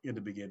Europe in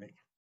the beginning.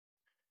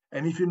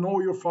 And if you know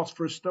your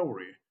phosphorus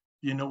story,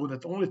 you know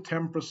that only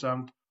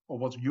 10% of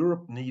what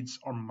Europe needs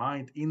are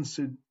mined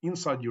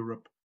inside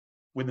Europe,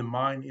 with a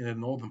mine in the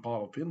northern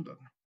part of Finland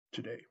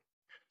today.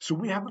 So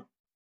we have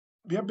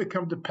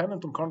become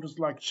dependent on countries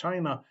like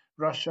China,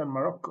 Russia, and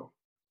Morocco.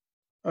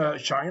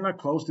 China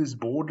closed its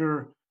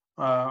border,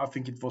 I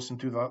think it was in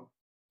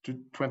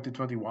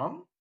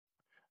 2021,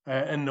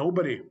 and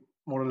nobody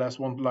more or less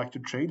would like to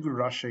trade with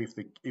Russia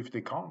if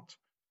they can't.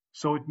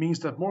 So it means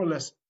that more or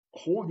less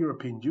whole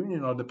European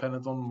Union are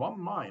dependent on one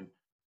mine,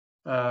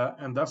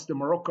 and that's the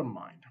Moroccan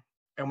mine.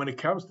 And when it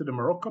comes to the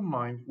Moroccan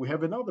mine, we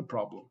have another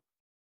problem.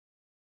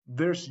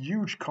 There's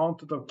huge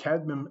content of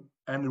cadmium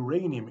and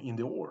uranium in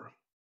the ore.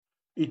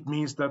 It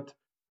means that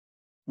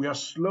we are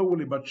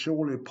slowly but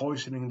surely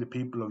poisoning the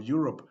people of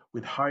Europe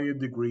with higher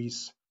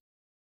degrees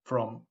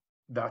from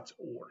that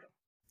ore.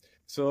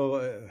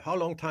 So how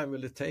long time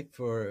will it take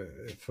for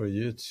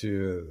you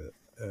to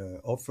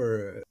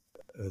offer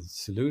a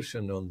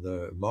solution on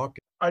the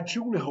market? I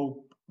truly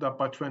hope that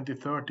by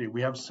 2030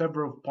 we have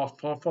several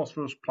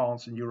phosphorus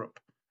plants in Europe,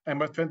 and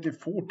by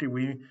 2040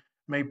 we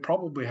may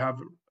probably have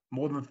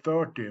more than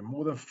 30,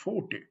 more than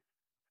 40,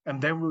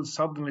 and then we'll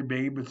suddenly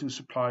be able to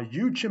supply a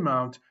huge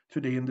amount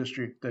to the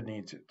industry that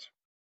needs it.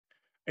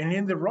 And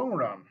in the long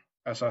run,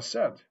 as I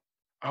said,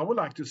 I would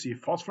like to see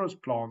phosphorus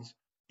plants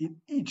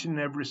in each and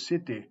every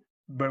city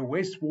where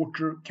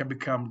wastewater can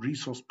become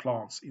resource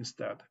plants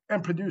instead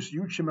and produce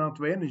huge amount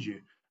of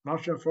energy,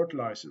 not just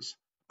fertilizers,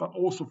 but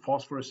also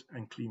phosphorus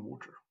and clean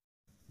water.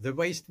 The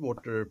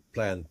wastewater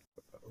plant,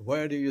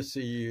 where do you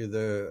see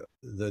the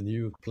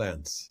new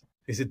plants?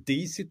 Is it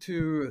easy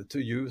to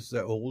use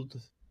the old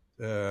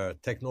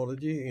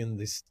technology in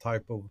this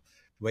type of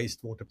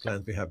wastewater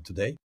plant we have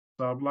today?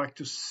 I'd like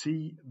to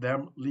see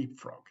them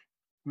leapfrog.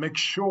 Make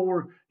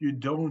sure you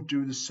don't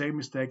do the same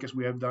mistake as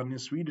we have done in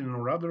Sweden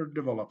or other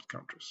developed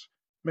countries.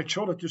 Make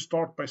sure that you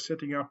start by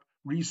setting up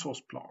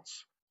resource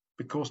plants,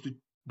 because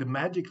the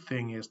magic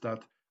thing is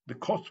that the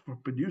cost for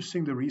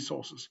producing the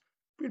resources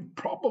will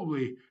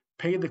probably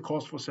pay the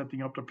cost for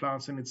setting up the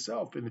plants in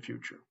itself in the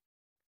future.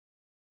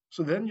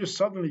 So then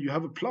you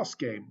have a plus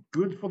game,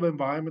 good for the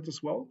environment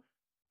as well,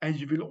 and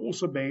you will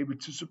also be able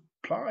to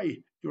supply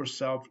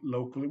yourself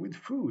locally with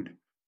food.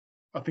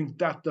 I think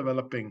that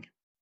developing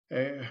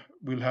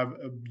will have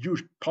a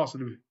huge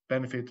positive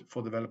benefit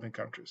for developing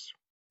countries.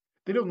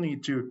 They don't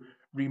need to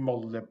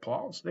remodel their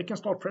plants. They can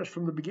start fresh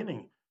from the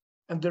beginning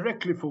and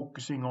directly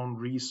focusing on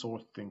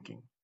resource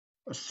thinking,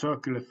 a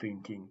circular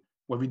thinking,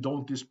 where we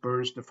don't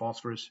disperse the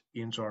phosphorus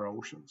into our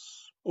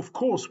oceans. Of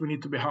course, we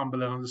need to be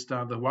humble and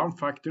understand that one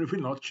factor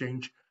will not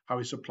change how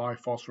we supply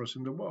phosphorus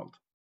in the world.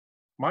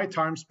 My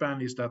time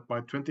span is that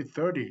by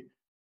 2030,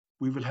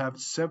 we will have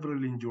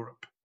several in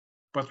Europe.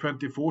 By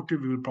 2040,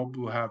 we will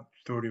probably have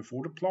 30 or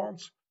 40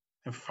 plants.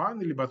 And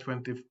finally, by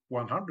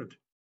 2100,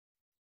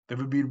 there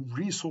will be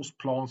resource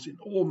plants in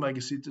all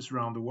megacities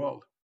around the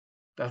world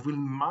that will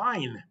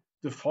mine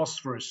the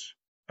phosphorus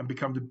and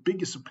become the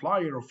biggest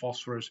supplier of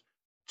phosphorus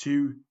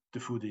to the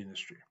food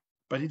industry.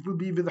 But it will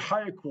be with a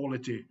higher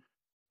quality,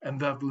 and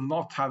that will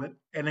not have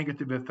a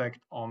negative effect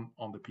on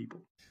the people.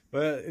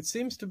 Well, it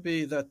seems to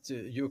be that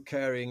you're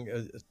carrying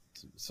a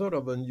sort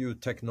of a new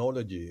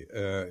technology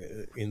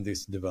in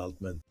this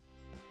development.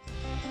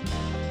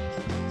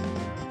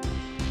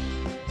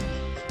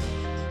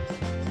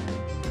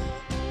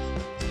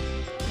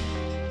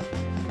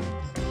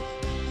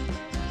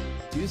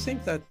 Do you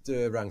think that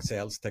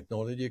Ragn-Sells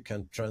technology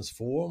can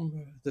transform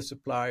the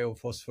supply of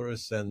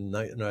phosphorus and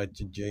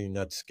nitrogen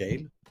at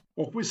scale?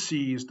 What we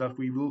see is that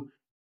we will,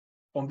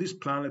 on this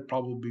planet,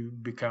 probably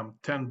become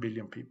 10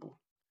 billion people.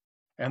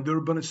 And the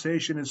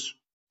urbanization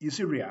is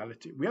a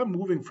reality. We are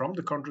moving from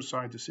the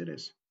countryside to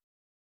cities.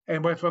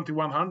 And by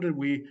 2100,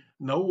 we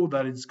know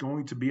that it's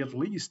going to be at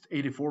least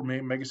 84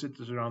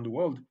 megacities around the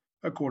world,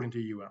 according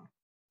to UN.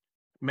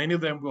 Many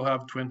of them will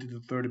have 20 to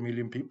 30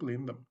 million people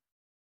in them.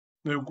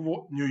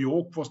 New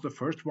York was the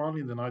first one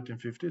in the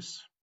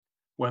 1950s,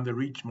 when they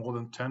reached more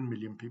than 10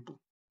 million people.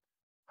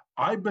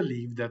 I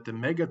believe that the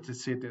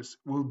megacities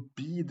will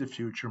be the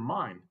future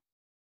mine.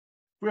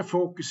 We are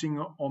focusing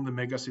on the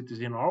megacities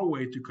in our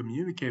way to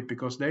communicate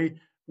because they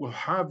will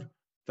have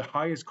the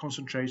highest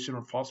concentration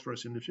of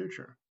phosphorus in the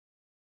future.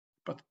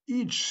 But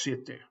each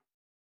city,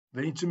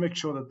 they need to make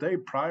sure that they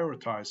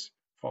prioritize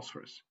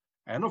phosphorus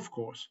and, of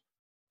course,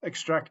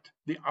 extract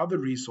the other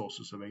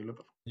resources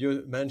available.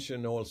 You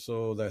mentioned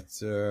also that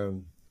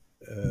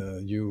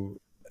you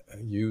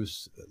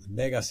use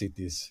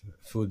megacities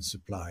food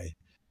supply.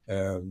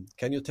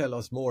 Can you tell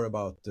us more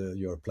about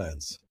your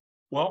plans?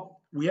 Well,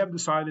 we have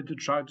decided to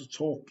try to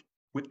talk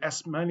with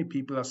as many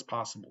people as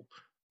possible.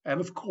 And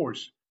of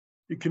course,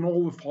 you can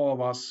always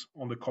follow us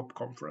on the COP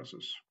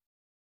conferences.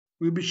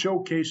 We'll be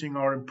showcasing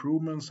our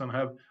improvements and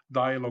have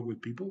dialogue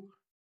with people.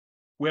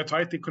 We are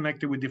tightly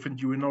connected with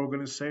different UN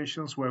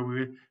organizations where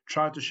we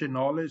try to share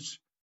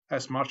knowledge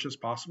as much as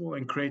possible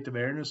and create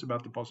awareness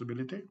about the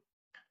possibility.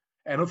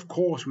 And of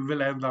course, we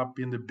will end up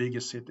in the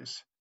biggest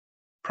cities.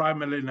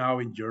 primarily now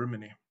in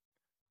Germany,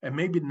 and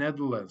maybe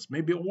Netherlands,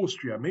 maybe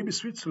Austria, maybe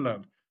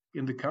Switzerland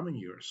in the coming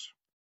years.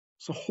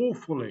 So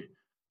hopefully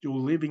you're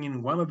living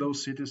in one of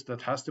those cities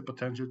that has the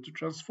potential to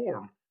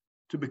transform,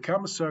 to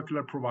become a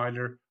circular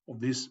provider of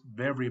these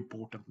very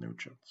important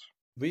nutrients.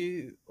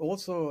 We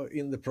also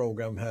in the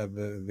program have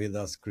with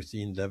us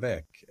Christine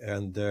Levêque,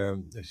 and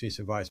she's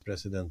a vice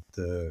president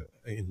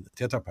in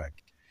Tetra Pak.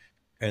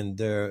 And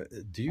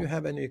do you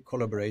have any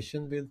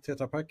collaboration with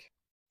Tetra Pak?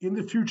 In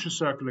the future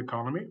circular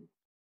economy,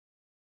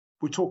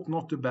 we talk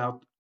not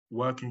about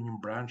working in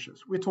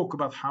branches. We talk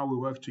about how we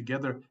work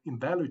together in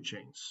value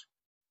chains.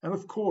 And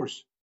of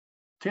course,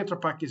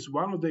 Tetra Pak is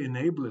one of the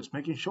enablers,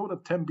 making sure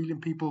that 10 billion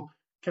people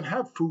can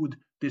have food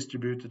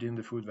distributed in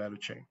the food value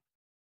chain.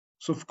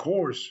 So of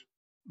course,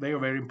 they are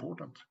very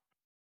important.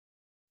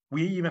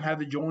 We even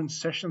had a joint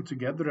session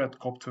together at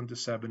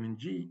COP27 in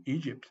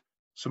Egypt.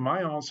 So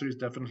my answer is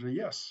definitely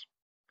yes.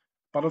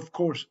 But of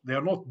course, they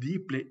are not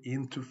deeply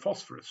into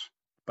phosphorus,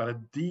 but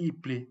are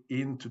deeply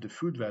into the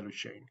food value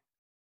chain.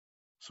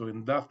 So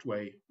in that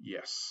way,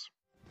 yes.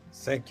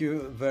 Thank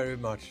you very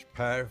much,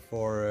 Per,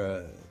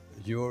 for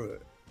your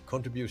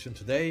contribution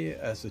today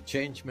as a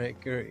change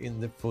maker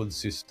in the food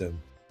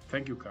system.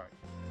 Thank you, Kai.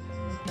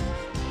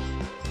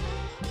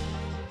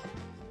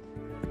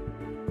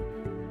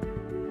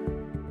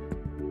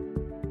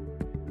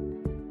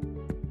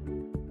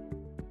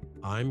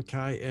 I'm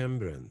Kai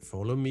Embren.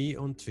 Follow me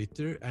on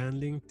Twitter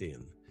and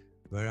LinkedIn,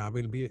 where I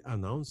will be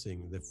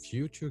announcing the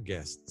future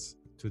guests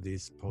to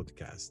this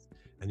podcast.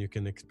 And you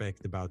can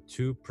expect about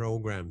 2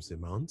 programs a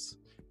month.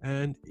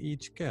 And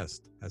each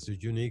guest has a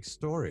unique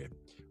story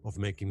of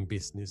making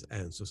business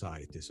and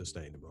society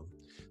sustainable.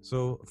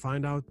 So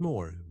find out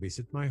more.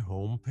 Visit my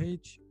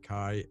homepage,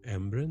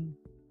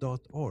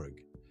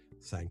 kaiembren.org.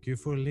 Thank you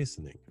for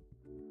listening.